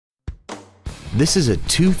This is a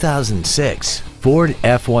 2006 Ford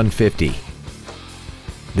F-150.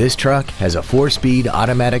 This truck has a 4-speed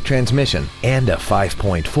automatic transmission and a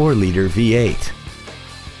 5.4-liter V8.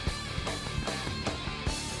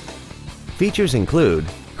 Features include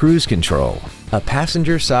cruise control, a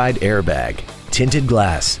passenger side airbag, tinted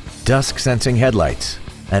glass, dusk-sensing headlights,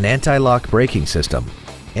 an anti-lock braking system,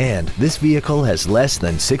 and this vehicle has less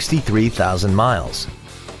than 63,000 miles.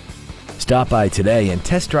 Stop by today and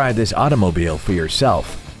test drive this automobile for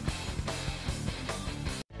yourself.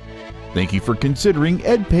 Thank you for considering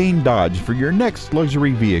Ed Payne Dodge for your next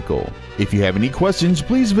luxury vehicle. If you have any questions,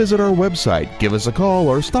 please visit our website, give us a call,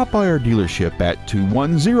 or stop by our dealership at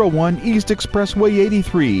 2101 East Expressway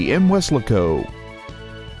 83 in Weslaco.